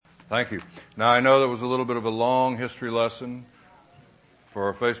Thank you. Now, I know that was a little bit of a long history lesson. For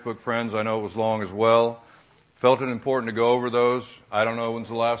our Facebook friends, I know it was long as well. Felt it important to go over those. I don't know when's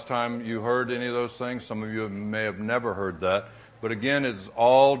the last time you heard any of those things. Some of you may have never heard that. But again, it's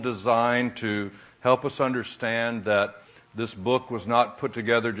all designed to help us understand that this book was not put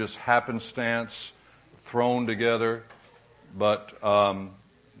together just happenstance, thrown together, but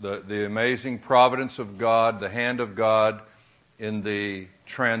the amazing providence of God, the hand of God in the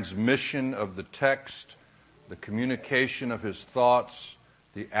transmission of the text, the communication of his thoughts,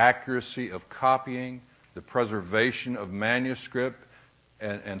 the accuracy of copying, the preservation of manuscript,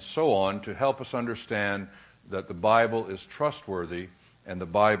 and so on, to help us understand that the Bible is trustworthy and the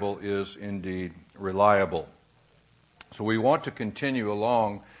Bible is indeed reliable. So we want to continue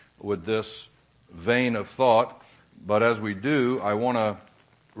along with this vein of thought, but as we do, I want to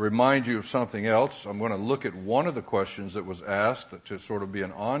remind you of something else. I'm going to look at one of the questions that was asked to sort of be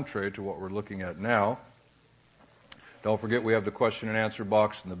an entree to what we're looking at now. Don't forget we have the question and answer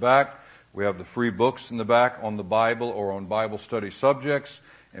box in the back. We have the free books in the back on the Bible or on Bible study subjects.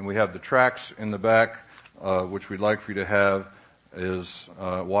 And we have the tracts in the back, which we'd like for you to have, is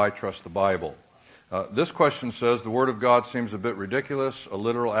Why Trust the Bible? This question says, the Word of God seems a bit ridiculous. A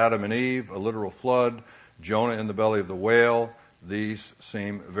literal Adam and Eve, a literal flood, Jonah in the belly of the whale. These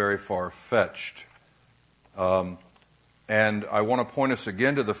seem very far-fetched. And I want to point us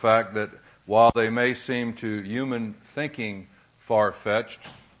again to the fact that while they may seem to human thinking far-fetched,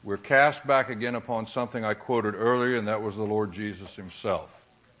 we're cast back again upon something I quoted earlier, and that was the Lord Jesus himself.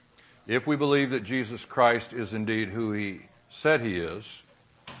 If we believe that Jesus Christ is indeed who he said he is,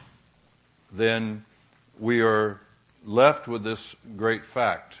 then we are left with this great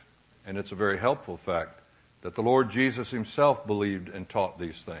fact, and it's a very helpful fact, that the Lord Jesus himself believed and taught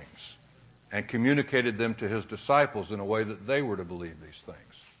these things and communicated them to his disciples in a way that they were to believe these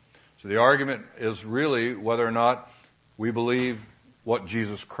things. So the argument is really whether or not we believe what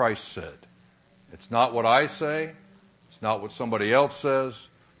Jesus Christ said. It's not what I say. It's not what somebody else says.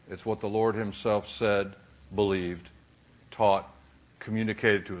 It's what the Lord himself said, believed, taught,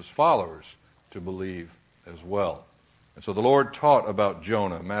 communicated to his followers to believe as well. And so the Lord taught about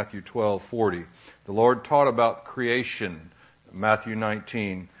Jonah, Matthew 12:40. The Lord taught about creation, Matthew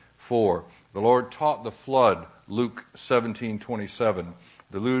 19:4. The Lord taught the flood, Luke 17:27.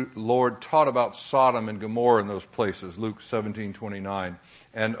 The Lord taught about Sodom and Gomorrah in those places, Luke 17:29,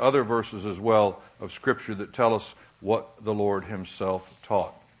 and other verses as well of Scripture that tell us what the Lord himself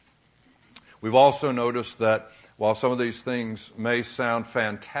taught. We've also noticed that while some of these things may sound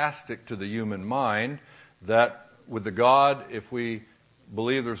fantastic to the human mind, that with the God, if we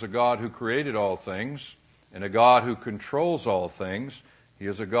believe there's a God who created all things and a God who controls all things, he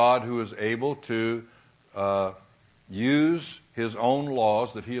is a God who is able to use his own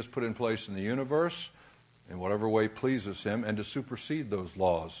laws that he has put in place in the universe in whatever way pleases him and to supersede those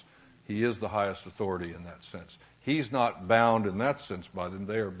laws. He is the highest authority in that sense. He's not bound in that sense by them.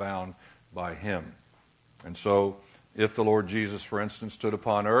 They are bound by him. And so if the Lord Jesus, for instance, stood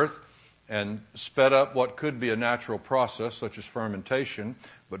upon earth and sped up what could be a natural process such as fermentation,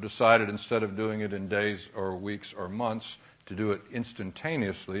 but decided instead of doing it in days or weeks or months to do it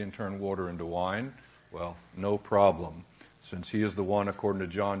instantaneously and turn water into wine, well, no problem, since he is the one, according to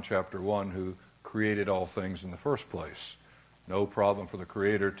John chapter 1, who created all things in the first place. No problem for the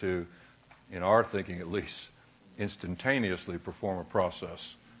Creator to, in our thinking at least, instantaneously perform a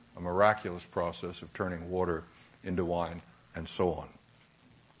process, a miraculous process of turning water into wine and so on.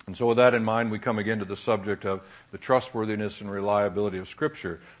 And so with that in mind, we come again to the subject of the trustworthiness and reliability of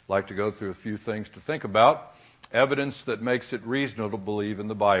Scripture. I'd like to go through a few things to think about. Evidence that makes it reasonable to believe in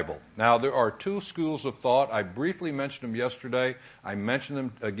the Bible. Now, there are two schools of thought. I briefly mentioned them yesterday. I mentioned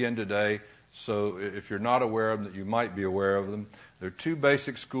them again today. So if you're not aware of them, you might be aware of them. There are two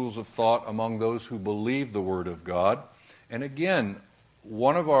basic schools of thought among those who believe the Word of God. And again,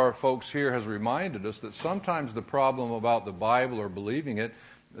 one of our folks here has reminded us that sometimes the problem about the Bible or believing it,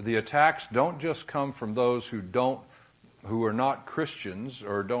 the attacks don't just come from those who are not Christians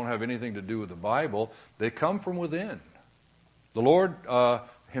or don't have anything to do with the Bible. They come from within. The Lord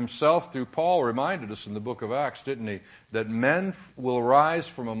himself, through Paul, reminded us in the book of Acts, didn't he, that men will rise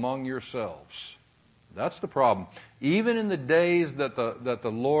from among yourselves. That's the problem. Even in the days that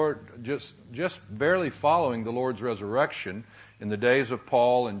the Lord, just barely following the Lord's resurrection, in the days of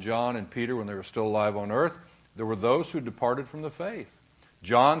Paul and John and Peter when they were still alive on earth, there were those who departed from the faith.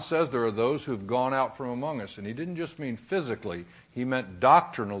 John says there are those who have gone out from among us, and he didn't just mean physically, he meant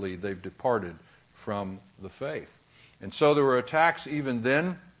doctrinally they've departed from the faith. And so there were attacks even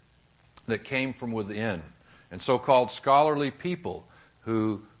then that came from within. And so-called scholarly people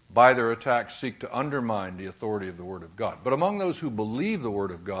who by their attacks seek to undermine the authority of the Word of God. But among those who believe the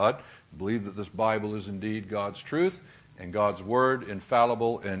Word of God, believe that this Bible is indeed God's truth and God's Word,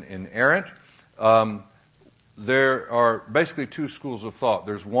 infallible and inerrant, there are basically two schools of thought.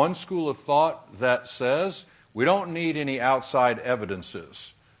 There's one school of thought that says we don't need any outside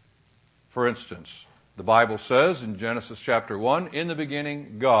evidences. For instance, the Bible says in Genesis chapter 1, in the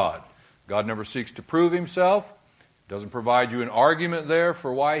beginning, God. God never seeks to prove himself, doesn't provide you an argument there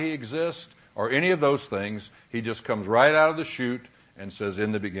for why he exists or any of those things. He just comes right out of the chute and says,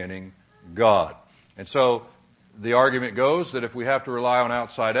 in the beginning, God. And so the argument goes that if we have to rely on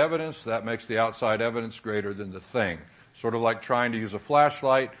outside evidence, that makes the outside evidence greater than the thing. Sort of like trying to use a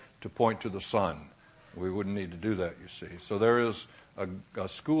flashlight to point to the sun. We wouldn't need to do that, you see. So there is a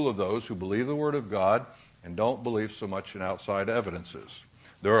school of those who believe the Word of God and don't believe so much in outside evidences.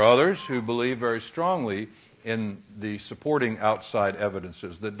 There are others who believe very strongly in the supporting outside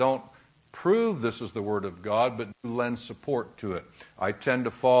evidences that don't prove this is the Word of God, but lend support to it. I tend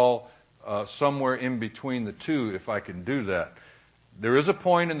to fall somewhere in between the two if I can do that. There is a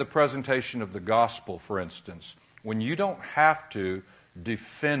point in the presentation of the gospel, for instance, when you don't have to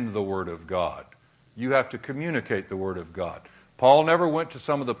defend the Word of God. You have to communicate the Word of God. Paul never went to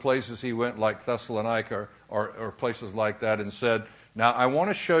some of the places he went, like Thessalonica or places like that, and said, now I want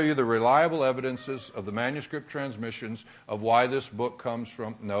to show you the reliable evidences of the manuscript transmissions of why this book comes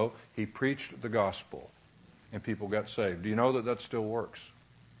from. No, he preached the gospel, and people got saved. Do you know that that still works?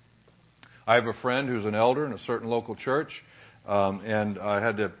 I have a friend who's an elder in a certain local church, and I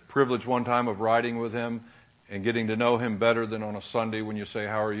had the privilege one time of riding with him and getting to know him better than on a Sunday when you say,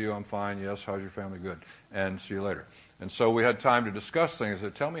 how are you? I'm fine. Yes. How's your family? Good. And see you later. And so we had time to discuss things. I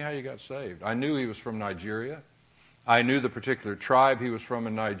said, tell me how you got saved. I knew he was from Nigeria. I knew the particular tribe he was from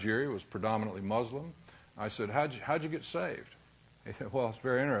in Nigeria was predominantly Muslim. I said, how'd you get saved? He said, well, it's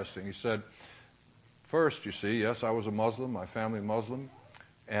very interesting. He said, first, you see, yes, I was a Muslim, my family Muslim,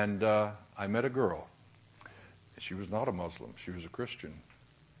 and I met a girl. She was not a Muslim. She was a Christian.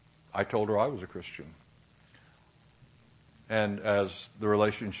 I told her I was a Christian. And as the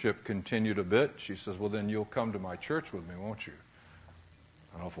relationship continued a bit, she says, well, then you'll come to my church with me, won't you?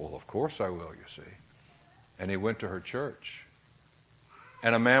 And I thought, well, of course I will, you see. And he went to her church.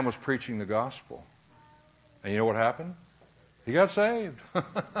 And a man was preaching the gospel. And you know what happened? He got saved.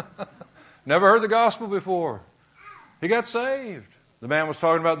 Never heard the gospel before. He got saved. The man was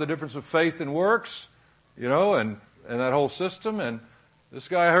talking about the difference of faith and works, you know, and that whole system. And this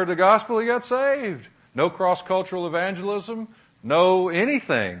guy heard the gospel, he got saved. No cross-cultural evangelism, no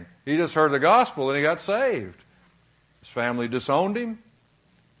anything. He just heard the gospel and he got saved. His family disowned him,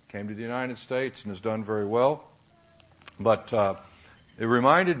 came to the United States and has done very well. But it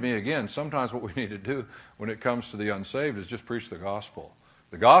reminded me again, sometimes what we need to do when it comes to the unsaved is just preach the gospel.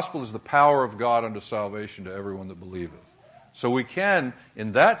 The gospel is the power of God unto salvation to everyone that believeth. So we can,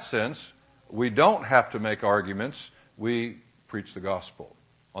 in that sense, we don't have to make arguments. We preach the gospel.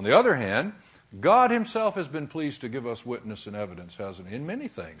 On the other hand, God himself has been pleased to give us witness and evidence, hasn't he? In many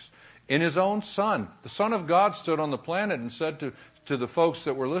things. In his own Son. The Son of God stood on the planet and said to the folks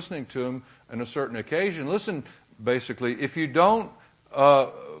that were listening to him on a certain occasion, listen, basically, if you don't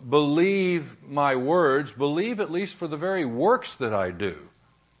believe my words, believe at least for the very works that I do.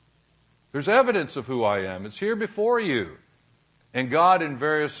 There's evidence of who I am. It's here before you. And God in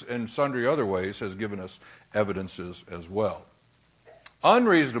various and sundry other ways has given us evidences as well.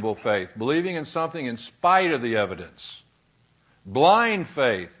 Unreasonable faith, believing in something in spite of the evidence. Blind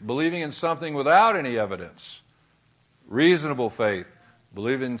faith, believing in something without any evidence. Reasonable faith,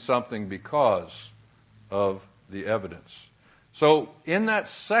 believing in something because of the evidence. So in that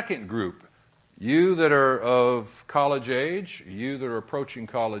second group, you that are of college age, you that are approaching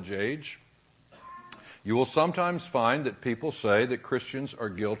college age, you will sometimes find that people say that Christians are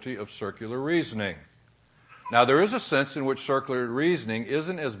guilty of circular reasoning. Now, there is a sense in which circular reasoning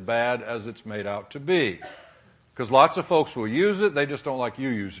isn't as bad as it's made out to be. Because lots of folks will use it, they just don't like you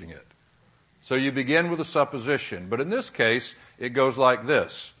using it. So you begin with a supposition. But in this case, it goes like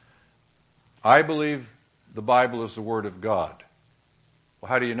this. I believe the Bible is the Word of God. Well,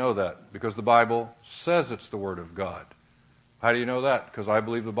 how do you know that? Because the Bible says it's the Word of God. How do you know that? Because I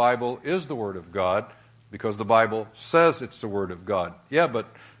believe the Bible is the Word of God. Because the Bible says it's the Word of God. Yeah, but,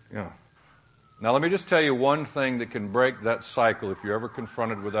 you know. Now let me just tell you one thing that can break that cycle if you're ever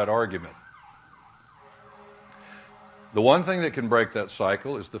confronted with that argument. The one thing that can break that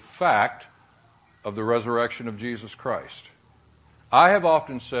cycle is the fact of the resurrection of Jesus Christ. I have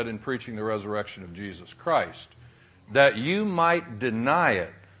often said in preaching the resurrection of Jesus Christ that you might deny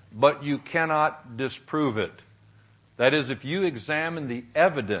it, but you cannot disprove it. That is, if you examine the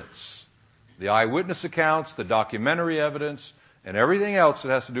evidence, the eyewitness accounts, the documentary evidence, and everything else that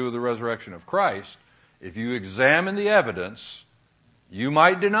has to do with the resurrection of Christ, if you examine the evidence, you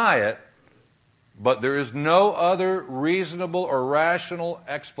might deny it, but there is no other reasonable or rational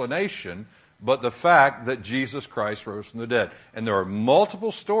explanation but the fact that Jesus Christ rose from the dead. And there are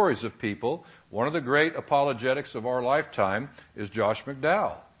multiple stories of people. One of the great apologetics of our lifetime is Josh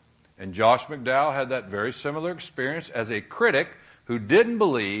McDowell. And Josh McDowell had that very similar experience as a critic who didn't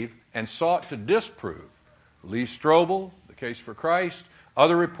believe and sought to disprove. Lee Strobel, The Case for Christ,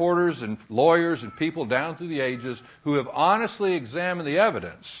 other reporters and lawyers and people down through the ages who have honestly examined the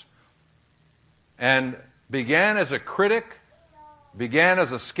evidence and began as a critic, began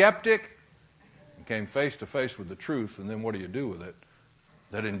as a skeptic, and came face to face with the truth, and then what do you do with it?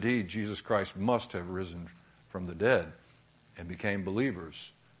 That indeed Jesus Christ must have risen from the dead, and became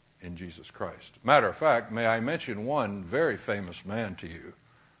believers in Jesus Christ. Matter of fact, may I mention one very famous man to you,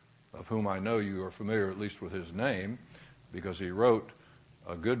 of whom I know you are familiar at least with his name, because he wrote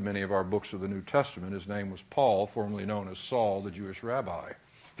a good many of our books of the New Testament. His name was Paul, formerly known as Saul, the Jewish rabbi.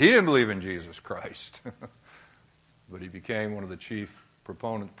 He didn't believe in Jesus Christ, but he became one of the chief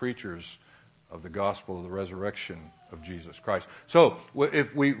preachers of the gospel of the resurrection of Jesus Christ. So,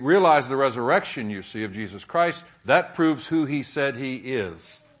 if we realize the resurrection, you see, of Jesus Christ, that proves who he said he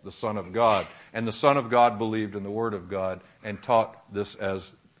is, the Son of God. And the Son of God believed in the Word of God and taught this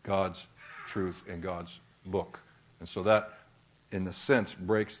as God's truth in God's book. And so that, in a sense,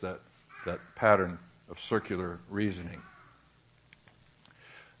 breaks that pattern of circular reasoning.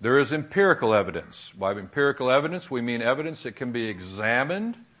 There is empirical evidence. By empirical evidence, we mean evidence that can be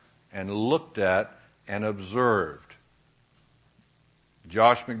examined and looked at and observed.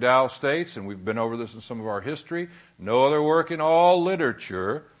 Josh McDowell states, and we've been over this in some of our history, no other work in all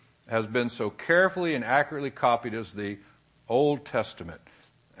literature has been so carefully and accurately copied as the Old Testament.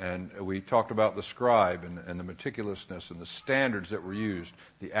 And we talked about the scribe and the meticulousness and the standards that were used,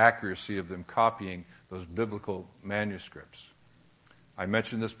 the accuracy of them copying those biblical manuscripts. I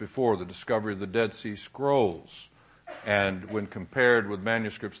mentioned this before, the discovery of the Dead Sea Scrolls. And when compared with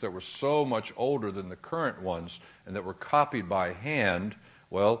manuscripts that were so much older than the current ones and that were copied by hand,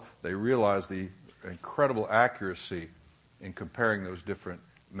 well, they realized the incredible accuracy in comparing those different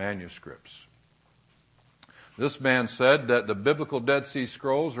manuscripts. This man said that the biblical Dead Sea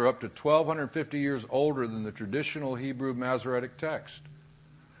Scrolls are up to 1,250 years older than the traditional Hebrew Masoretic text.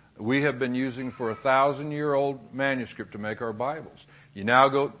 We have been using for 1,000-year-old manuscript to make our Bibles. You now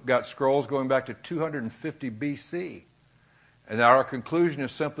got scrolls going back to 250 BC. And our conclusion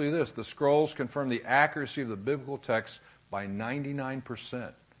is simply this: the scrolls confirm the accuracy of the biblical text by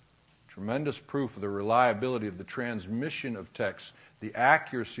 99%. Tremendous proof of the reliability of the transmission of text, the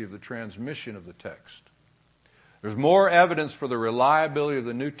accuracy of the transmission of the text. There's more evidence for the reliability of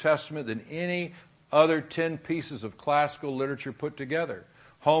the New Testament than any other 10 pieces of classical literature put together.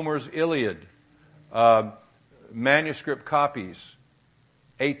 Homer's Iliad, manuscript copies,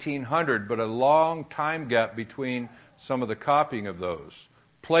 1800, but a long time gap between some of the copying of those.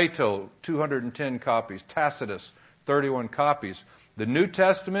 Plato, 210 copies. Tacitus, 31 copies. The New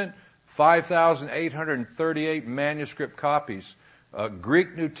Testament, 5,838 manuscript copies.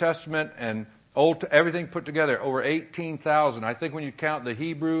 Greek New Testament and everything put together, over 18,000. I think when you count the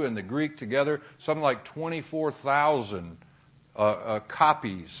Hebrew and the Greek together, something like 24,000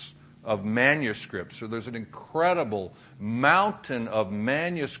 copies of manuscripts. So there's an incredible mountain of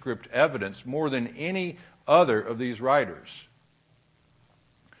manuscript evidence, more than any other of these writers.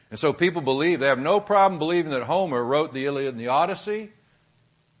 And so people believe, they have no problem believing that Homer wrote the Iliad and the Odyssey.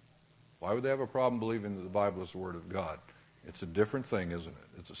 Why would they have a problem believing that the Bible is the Word of God? It's a different thing, isn't it?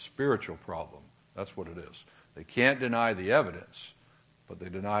 It's a spiritual problem. That's what it is. They can't deny the evidence, but they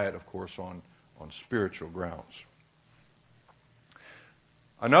deny it, of course, on spiritual grounds.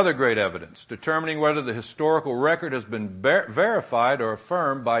 Another great evidence, determining whether the historical record has been verified or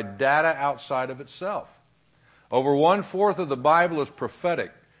affirmed by data outside of itself. Over 1/4 of the Bible is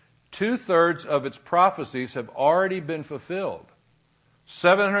prophetic. 2/3 of its prophecies have already been fulfilled.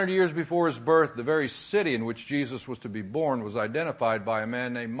 700 years before his birth, the very city in which Jesus was to be born was identified by a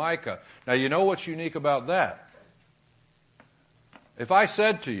man named Micah. Now, you know what's unique about that? If I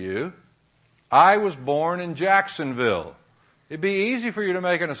said to you, I was born in Jacksonville, it'd be easy for you to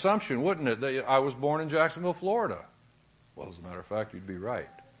make an assumption, wouldn't it, that I was born in Jacksonville, Florida? Well, as a matter of fact, you'd be right.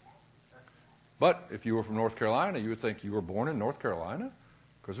 But if you were from North Carolina, you would think you were born in North Carolina?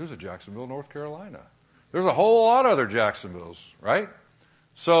 Because there's a Jacksonville, North Carolina. There's a whole lot of other Jacksonvilles, right?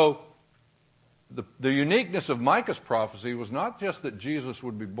 So the uniqueness of Micah's prophecy was not just that Jesus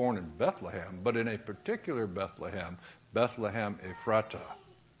would be born in Bethlehem, but in a particular Bethlehem, Bethlehem Ephrata,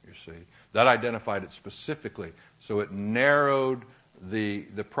 you see. That identified it specifically. So it narrowed the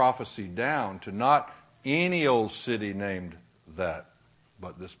prophecy down to not any old city named that,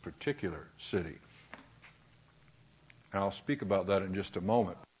 but this particular city. And I'll speak about that in just a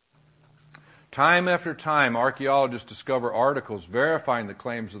moment. Time after time, archaeologists discover articles verifying the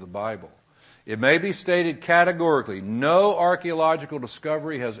claims of the Bible. It may be stated categorically, no archaeological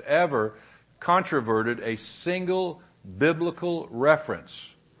discovery has ever controverted a single biblical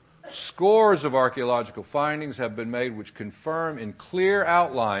reference. Scores of archaeological findings have been made which confirm in clear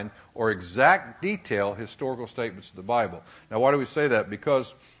outline or exact detail historical statements of the Bible. Now, why do we say that?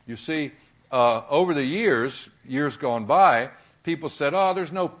 Because, you see, over the years gone by, people said,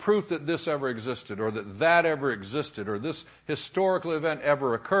 there's no proof that this ever existed or that ever existed or this historical event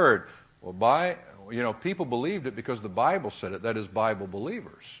ever occurred. Well, people believed it because the Bible said it, that is, Bible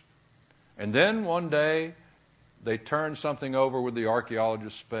believers. And then one day, they turned something over with the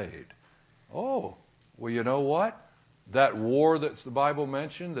archaeologist's spade. Oh, well, you know what? That war that the Bible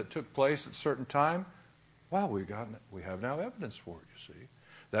mentioned that took place at a certain time, well, we have now evidence for it, you see.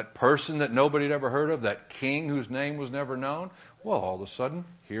 That person that nobody had ever heard of, that king whose name was never known, well, all of a sudden,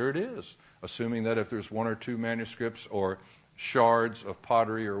 here it is. Assuming that if there's one or two manuscripts or shards of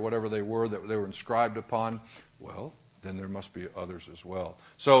pottery or whatever they were that they were inscribed upon, well, then there must be others as well.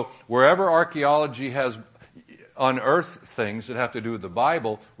 So wherever archaeology has unearthed things that have to do with the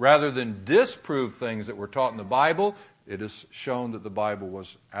Bible, rather than disprove things that were taught in the Bible, it is shown that the Bible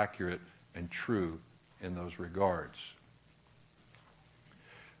was accurate and true in those regards.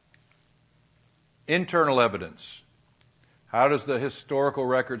 Internal evidence. How does the historical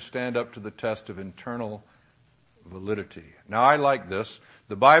record stand up to the test of internal validity? Now, I like this.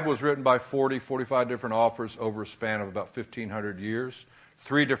 The Bible was written by 45 different authors over a span of about 1,500 years,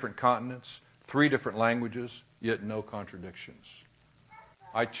 3 different continents, 3 different languages, yet no contradictions.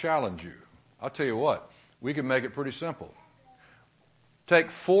 I challenge you. I'll tell you what, we can make it pretty simple.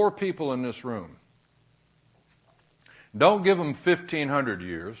 Take 4 people in this room. Don't give them 1,500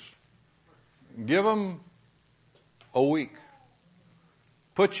 years. Give them a week.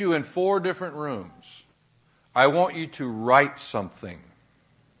 Put you in 4 different rooms. I want you to write something.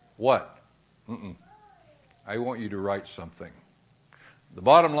 What? I want you to write something. The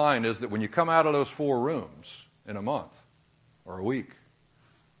bottom line is that when you come out of those 4 rooms in a month or a week,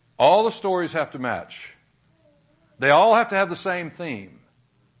 all the stories have to match. They all have to have the same theme.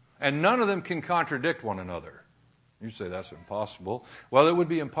 And none of them can contradict one another. You say that's impossible. Well, it would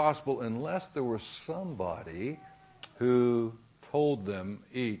be impossible unless there was somebody who told them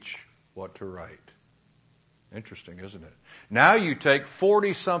each what to write. Interesting, isn't it? Now you take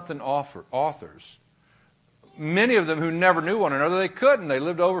 40-something authors, many of them who never knew one another. They couldn't. They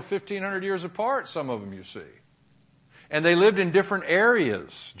lived over 1,500 years apart, some of them, you see. And they lived in different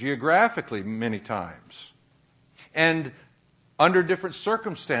areas, geographically, many times. And under different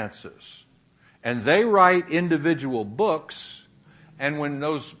circumstances. And they write individual books, and when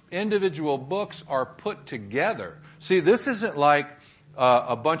those individual books are put together, see, this isn't like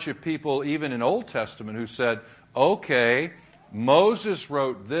a bunch of people, even in Old Testament, who said, okay, Moses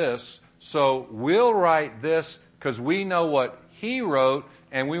wrote this, so we'll write this because we know what he wrote,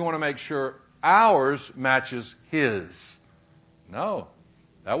 and we want to make sure ours matches his. No,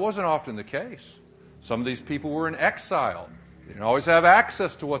 that wasn't often the case. Some of these people were in exile. They didn't always have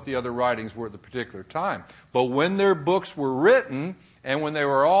access to what the other writings were at the particular time. But when their books were written, and when they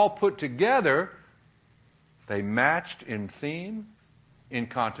were all put together, they matched in theme, in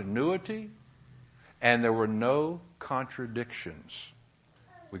continuity, and there were no contradictions.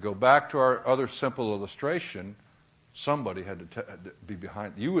 We go back to our other simple illustration. Somebody had to be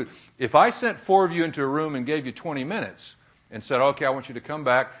behind. If I sent 4 of you into a room and gave you 20 minutes and said, okay, I want you to come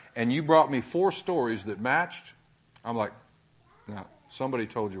back, and you brought me 4 stories that matched, I'm like, now, somebody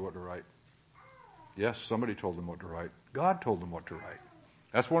told you what to write. Yes, somebody told them what to write. God told them what to write.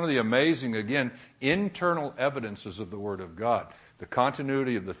 That's one of the amazing, again, internal evidences of the Word of God. The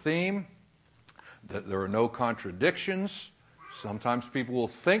continuity of the theme, that there are no contradictions. Sometimes people will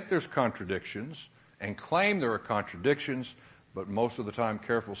think there's contradictions and claim there are contradictions, but most of the time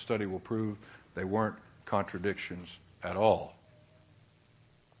careful study will prove they weren't contradictions at all.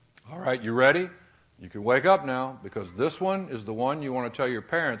 All right, you ready? You can wake up now, because this one is the one you want to tell your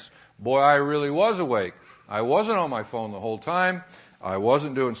parents, boy, I really was awake. I wasn't on my phone the whole time. I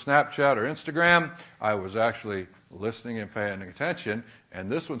wasn't doing Snapchat or Instagram. I was actually listening and paying attention.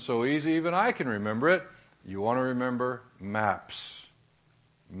 And this one's so easy, even I can remember it. You want to remember maps.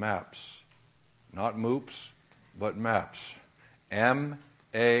 Maps. not moops, but maps. M-A-P-S.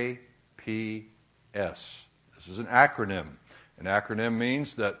 This is an acronym. An acronym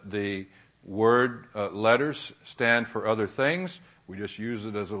means that the word letters stand for other things. We just use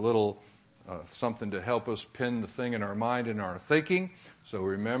it as a little something to help us pin the thing in our mind and our thinking. So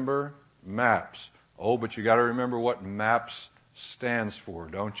remember MAPS. Oh, but you got to remember what MAPS stands for,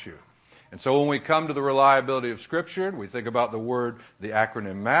 don't you? And so when we come to the reliability of Scripture, we think about the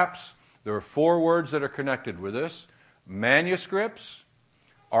acronym MAPS. There are 4 words that are connected with this: manuscripts,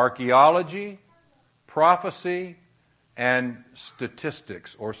 archaeology, prophecy, and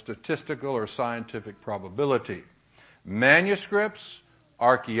statistics, or statistical or scientific probability. Manuscripts,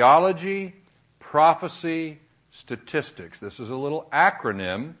 archaeology, prophecy, statistics. This is a little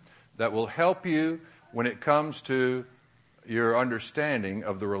acronym that will help you when it comes to your understanding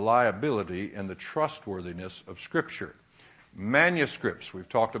of the reliability and the trustworthiness of Scripture. Manuscripts, we've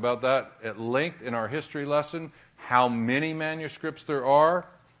talked about that at length in our history lesson, how many manuscripts there are.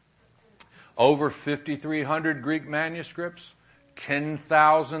 Over 5,300 Greek manuscripts,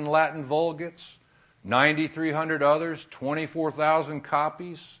 10,000 Latin Vulgates, 9,300 others, 24,000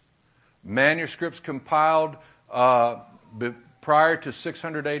 copies. Manuscripts compiled prior to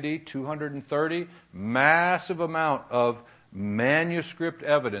 600 AD, 230. Massive amount of manuscript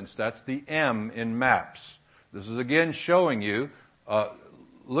evidence. That's the M in MAPS. This is again showing you,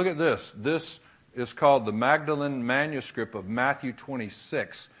 look at this. This is called the Magdalene manuscript of Matthew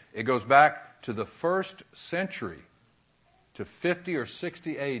 26. It goes back to the 1st century, to 50 or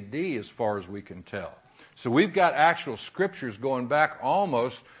 60 AD as far as we can tell. So we've got actual scriptures going back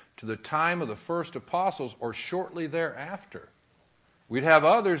almost to the time of the first apostles or shortly thereafter. We'd have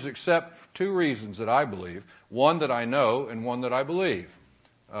others except for 2 reasons that I believe. One that I know and one that I believe,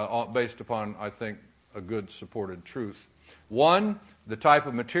 based upon, I think, a good supported truth. One, the type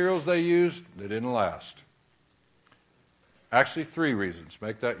of materials they used, they didn't last. Actually, 3 reasons.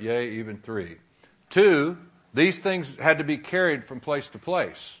 Make that yay even 3. 2, these things had to be carried from place to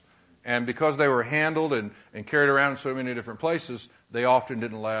place. And because they were handled and carried around in so many different places, they often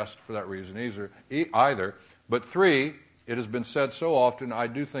didn't last for that reason either. But 3, it has been said so often, I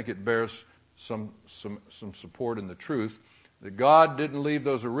do think it bears some support in the truth, that God didn't leave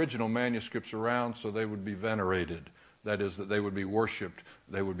those original manuscripts around so they would be venerated. That is, that they would be worshipped,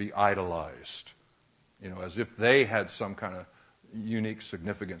 they would be idolized. As if they had some kind of unique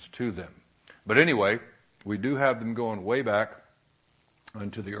significance to them. But anyway, we do have them going way back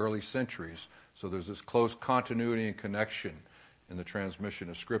into the early centuries. So there's this close continuity and connection in the transmission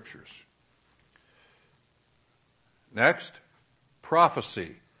of Scriptures. Next,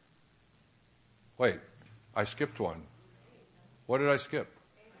 prophecy. Wait, I skipped one. What did I skip?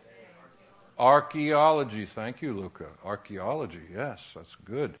 Archaeology. Thank you, Luca. Archaeology. Yes, that's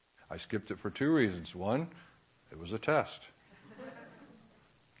good. I skipped it for 2 reasons. One, it was a test.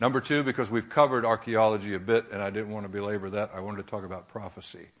 Number 2, because we've covered archaeology a bit and I didn't want to belabor that, I wanted to talk about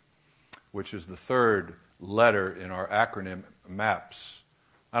prophecy, which is the 3rd letter in our acronym MAPS.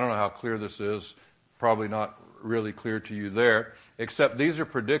 I don't know how clear this is. Probably not really clear to you there, except these are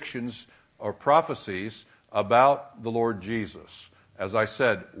predictions or prophecies about the Lord Jesus. As I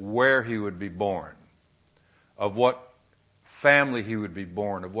said, where he would be born, of what family he would be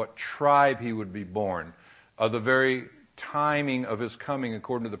born, of what tribe he would be born, of the very timing of his coming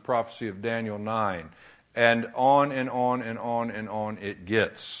according to the prophecy of Daniel 9, and on and on and on and on it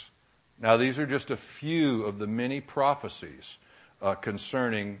gets. Now these are just a few of the many prophecies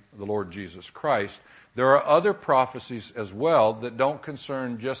concerning the Lord Jesus Christ. There are other prophecies as well that don't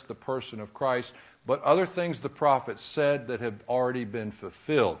concern just the person of Christ, but other things the prophets said that have already been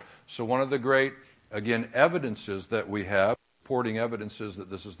fulfilled. So one of the great, again, evidences that we have, supporting evidences that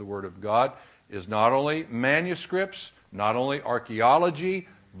this is the Word of God, is not only manuscripts, not only archaeology,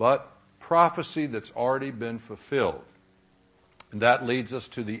 but prophecy that's already been fulfilled. And that leads us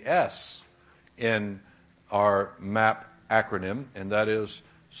to the S in our MAP acronym, and that is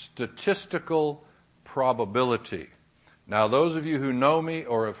statistical probability. Now, those of you who know me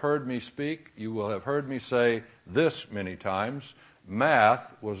or have heard me speak, you will have heard me say this many times: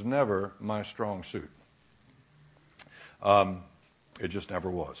 math was never my strong suit. It just never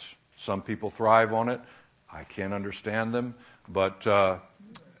was. Some people thrive on it. I can't understand them, but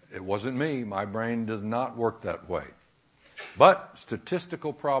it wasn't me. My brain does not work that way. But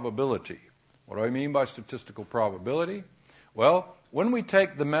statistical probability. What do I mean by statistical probability? Well, when we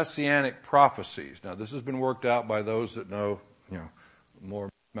take the messianic prophecies, now this has been worked out by those that know, more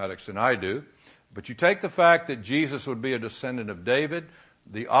mathematics than I do, but you take the fact that Jesus would be a descendant of David,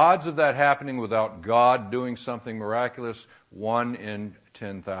 the odds of that happening without God doing something miraculous, 1 in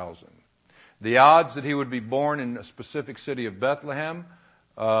 10,000. The odds that he would be born in a specific city of Bethlehem,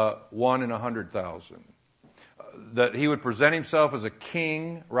 1 in 100,000. That he would present himself as a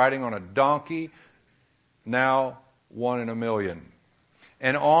king riding on a donkey, now 1 in 1,000,000.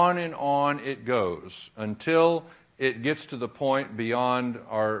 And on it goes until it gets to the point beyond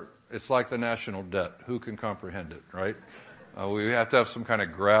it's like the national debt. Who can comprehend it, right? We have to have some kind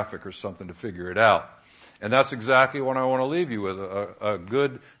of graphic or something to figure it out. And that's exactly what I want to leave you with, a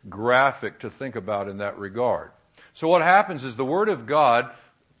good graphic to think about in that regard. So what happens is the Word of God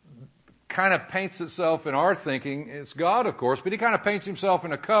kind of paints itself in our thinking. It's God, of course, but he kind of paints himself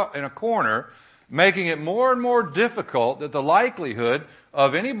in a corner, making it more and more difficult that the likelihood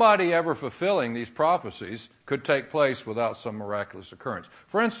of anybody ever fulfilling these prophecies could take place without some miraculous occurrence.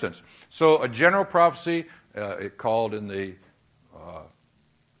 For instance, so a general prophecy, it called in the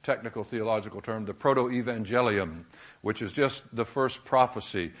technical theological term, the proto-evangelium, which is just the first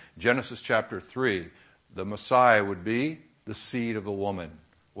prophecy. Genesis chapter 3, the Messiah would be the seed of the woman.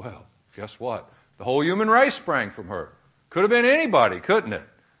 Well, guess what? The whole human race sprang from her. Could have been anybody, couldn't it?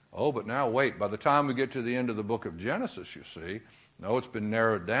 Oh, but now wait, by the time we get to the end of the book of Genesis, you see, no, it's been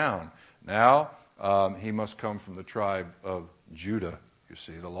narrowed down. Now, he must come from the tribe of Judah. You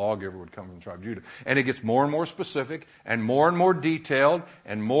see, the lawgiver would come from the tribe of Judah. And it gets more and more specific and more detailed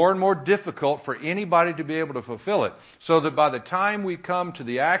and more difficult for anybody to be able to fulfill it. So that by the time we come to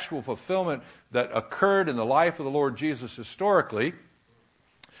the actual fulfillment that occurred in the life of the Lord Jesus historically,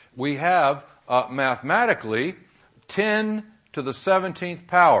 we have mathematically 10 to the 17th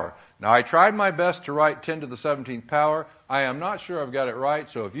power. Now, I tried my best to write 10 to the 17th power. I am not sure I've got it right.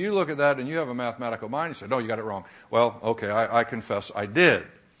 So if you look at that and you have a mathematical mind, you say, no, you got it wrong. Well, okay, I confess I did.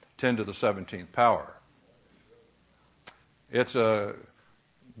 10 to the 17th power. It's a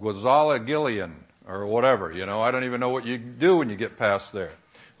Guazala-Gillian or whatever, I don't even know what you do when you get past there.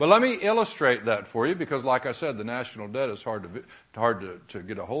 But let me illustrate that for you because, like I said, the national debt is hard to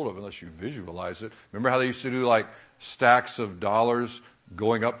get a hold of unless you visualize it. Remember how they used to do like stacks of dollars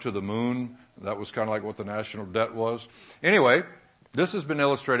going up to the moon? That was kind of like what the national debt was. Anyway, this has been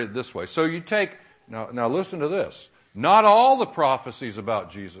illustrated this way. So you take, now listen to this. Not all the prophecies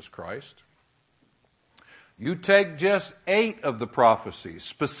about Jesus Christ. You take just 8 of the prophecies,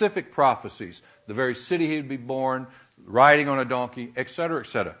 specific prophecies, the very city he'd be born, riding on a donkey, etc.,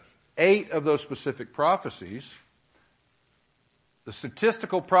 etc. 8 of those specific prophecies, the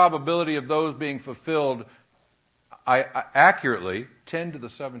statistical probability of those being fulfilled accurately, 10 to the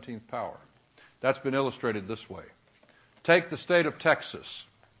 17th power. That's been illustrated this way. Take the state of Texas.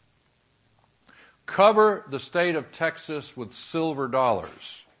 Cover the state of Texas with silver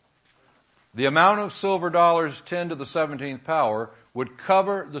dollars. The amount of silver dollars, 10 to the 17th power, would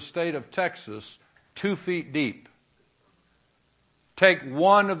cover the state of Texas 2 feet deep. Take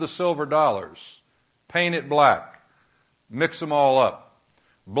 1 of the silver dollars, paint it black, mix them all up,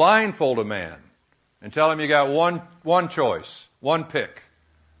 blindfold a man, and tell him you got one choice, one pick.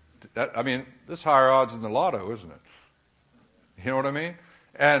 This higher odds than the lotto, isn't it? You know what I mean?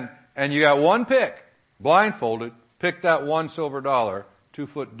 And you got one pick, blindfolded, pick that 1 silver dollar, 2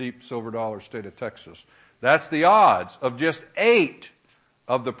 foot deep silver dollar state of Texas. That's the odds of just 8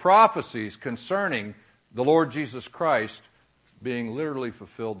 of the prophecies concerning the Lord Jesus Christ being literally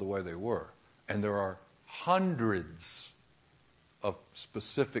fulfilled the way they were. And there are hundreds of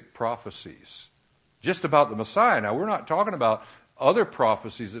specific prophecies just about the Messiah. Now, we're not talking about other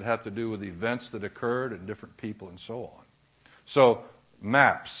prophecies that have to do with events that occurred and different people and so on. So,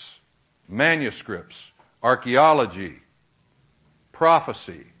 maps, manuscripts, archaeology,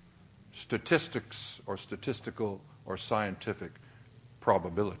 prophecy, statistics or statistical or scientific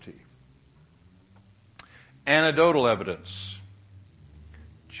probability. Anecdotal evidence.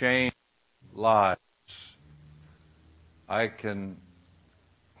 Change lives. I can,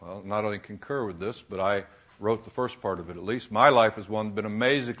 not only concur with this, but I wrote the first part of it at least. My life has been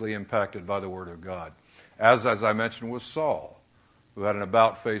amazingly impacted by the Word of God. As I mentioned, was Saul, who had an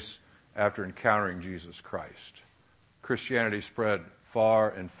about face after encountering Jesus Christ. Christianity spread far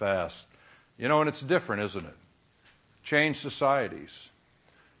and fast. And it's different, isn't it? Changed societies.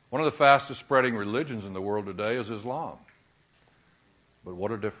 One of the fastest spreading religions in the world today is Islam. But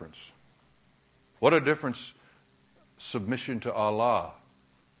what a difference. What a difference submission to Allah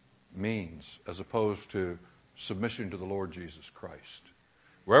means as opposed to submission to the Lord Jesus Christ.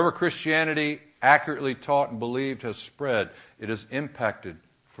 Wherever Christianity accurately taught and believed has spread, it has impacted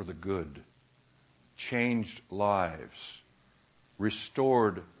for the good, changed lives,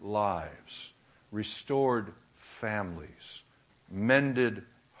 restored families, mended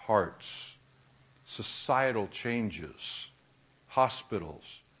hearts, societal changes,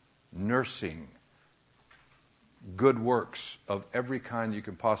 hospitals, nursing good works of every kind you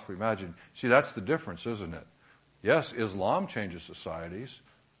can possibly imagine. See, that's the difference, isn't it? Yes, Islam changes societies,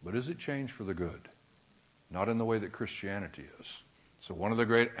 but is it changed for the good? Not in the way that Christianity is. So one of the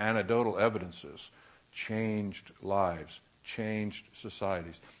great anecdotal evidences, changed lives, changed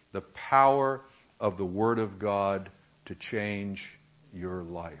societies. The power of the Word of God to change your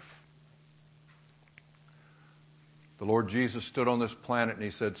life. The Lord Jesus stood on this planet and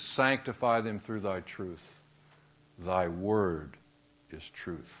He said, sanctify them through Thy truth. Thy Word is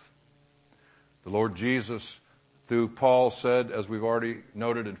truth. The Lord Jesus, through Paul, said, as we've already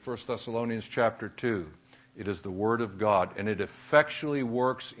noted in 1 Thessalonians chapter 2, it is the Word of God, and it effectually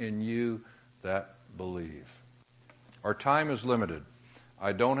works in you that believe. Our time is limited.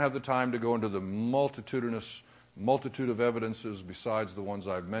 I don't have the time to go into the multitude of evidences besides the ones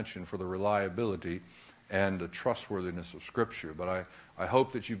I've mentioned for the reliability and the trustworthiness of Scripture. But I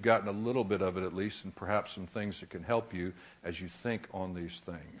hope that you've gotten a little bit of it at least, and perhaps some things that can help you as you think on these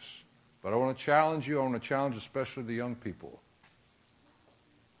things. But I want to challenge you. I want to challenge especially the young people.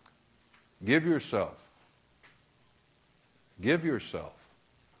 Give yourself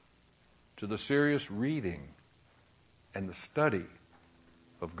to the serious reading and the study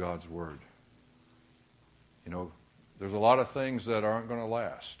of God's Word. You know, there's a lot of things that aren't going to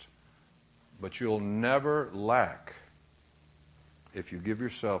last, but you'll never lack if you give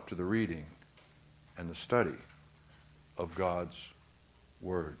yourself to the reading and the study of God's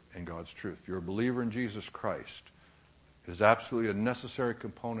Word and God's truth. If you're a believer in Jesus Christ, it is absolutely a necessary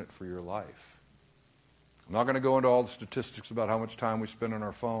component for your life. I'm not going to go into all the statistics about how much time we spend on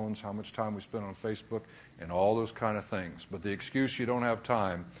our phones, how much time we spend on Facebook, and all those kind of things. But the excuse you don't have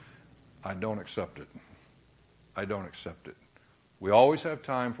time, I don't accept it. I don't accept it. We always have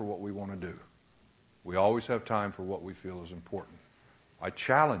time for what we want to do. We always have time for what we feel is important. I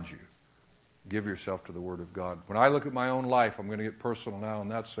challenge you, give yourself to the Word of God. When I look at my own life, I'm going to get personal now in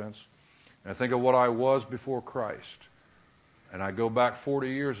that sense, and I think of what I was before Christ. And I go back 40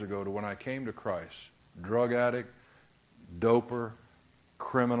 years ago to when I came to Christ. Drug addict, doper,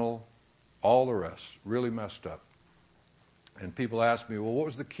 criminal, all the rest, really messed up. And people ask me, well, what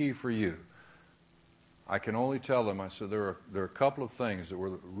was the key for you? I can only tell them, I said, there are a couple of things that were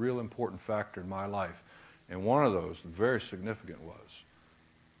a real important factor in my life. And one of those, very significant, was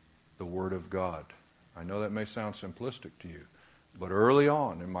the Word of God. I know that may sound simplistic to you, but early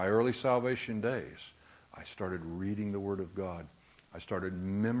on, in my early salvation days, I started reading the Word of God. I started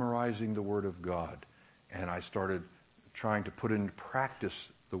memorizing the Word of God. And I started trying to put into practice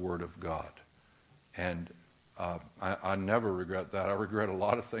the Word of God. And I never regret that. I regret a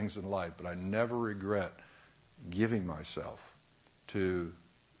lot of things in life, but I never regret giving myself to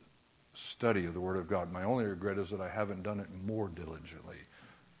study of the Word of God. My only regret is that I haven't done it more diligently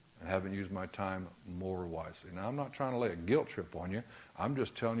and haven't used my time more wisely. Now, I'm not trying to lay a guilt trip on you. I'm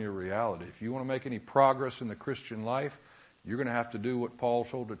just telling you a reality. If you want to make any progress in the Christian life, you're going to have to do what Paul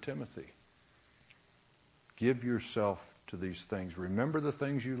told to Timothy. Give yourself to these things. Remember the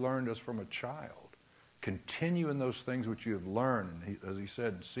things you learned as from a child. Continue in those things which you have learned, as he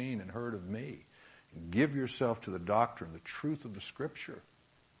said, seen and heard of me. Give yourself to the doctrine, the truth of the Scripture,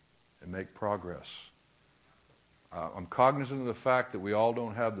 and make progress. I'm cognizant of the fact that we all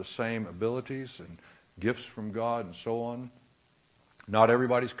don't have the same abilities and gifts from God and so on. Not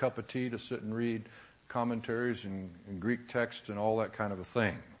everybody's cup of tea to sit and read commentaries and Greek texts and all that kind of a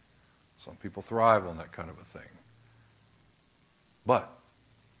thing. Some people thrive on that kind of a thing. But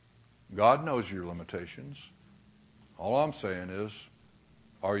God knows your limitations. All I'm saying is,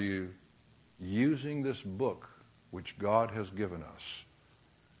 are you using this book which God has given us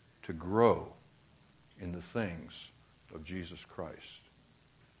to grow in the things of Jesus Christ?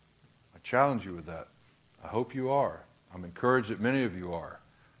 I challenge you with that. I hope you are. I'm encouraged that many of you are.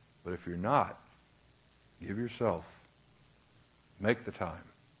 But if you're not, give yourself. Make the time.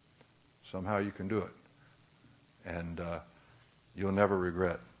 Somehow you can do it. And you'll never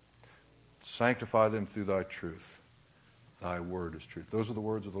regret. Sanctify them through Thy truth. Thy Word is truth. Those are the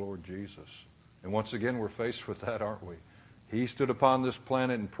words of the Lord Jesus. And once again, we're faced with that, aren't we? He stood upon this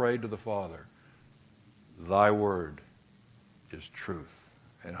planet and prayed to the Father. Thy Word is truth.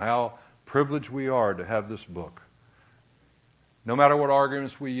 And how privileged we are to have this book. No matter what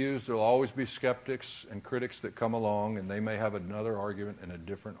arguments we use, there will always be skeptics and critics that come along, and they may have another argument and a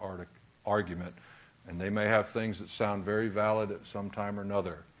different argument, and they may have things that sound very valid at some time or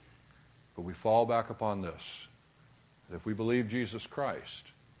another. But we fall back upon this. If we believe Jesus Christ,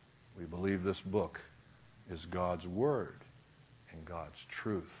 we believe this book is God's Word and God's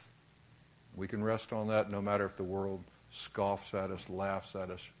truth. We can rest on that no matter if the world scoffs at us, laughs at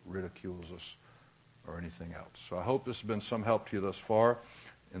us, ridicules us, or anything else. So I hope this has been some help to you thus far.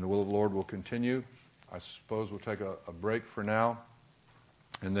 And the will of the Lord will continue. I suppose we'll take a break for now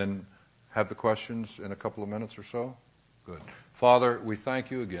and then have the questions in a couple of minutes or so. Good. Father, we thank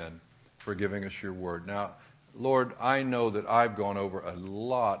you again for giving us your word. Now, Lord, I know that I've gone over a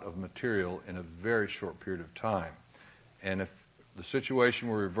lot of material in a very short period of time. And if the situation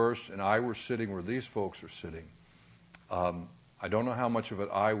were reversed and I were sitting where these folks are sitting, I don't know how much of it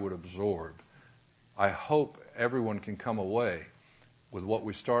I would absorb. I hope everyone can come away with what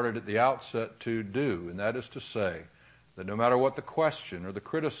we started at the outset to do, and that is to say that no matter what the question or the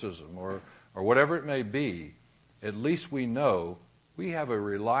criticism or whatever it may be, at least we know we have a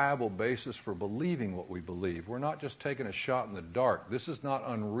reliable basis for believing what we believe. We're not just taking a shot in the dark. This is not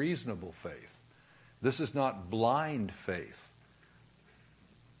unreasonable faith. This is not blind faith.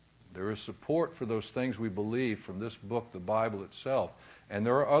 There is support for those things we believe from this book, the Bible itself. And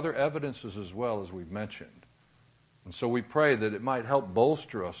there are other evidences as well, as we've mentioned. And so we pray that it might help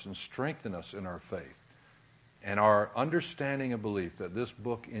bolster us and strengthen us in our faith and our understanding and belief that this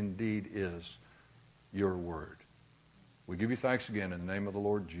book indeed is your word. We give you thanks again in the name of the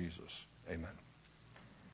Lord Jesus. Amen.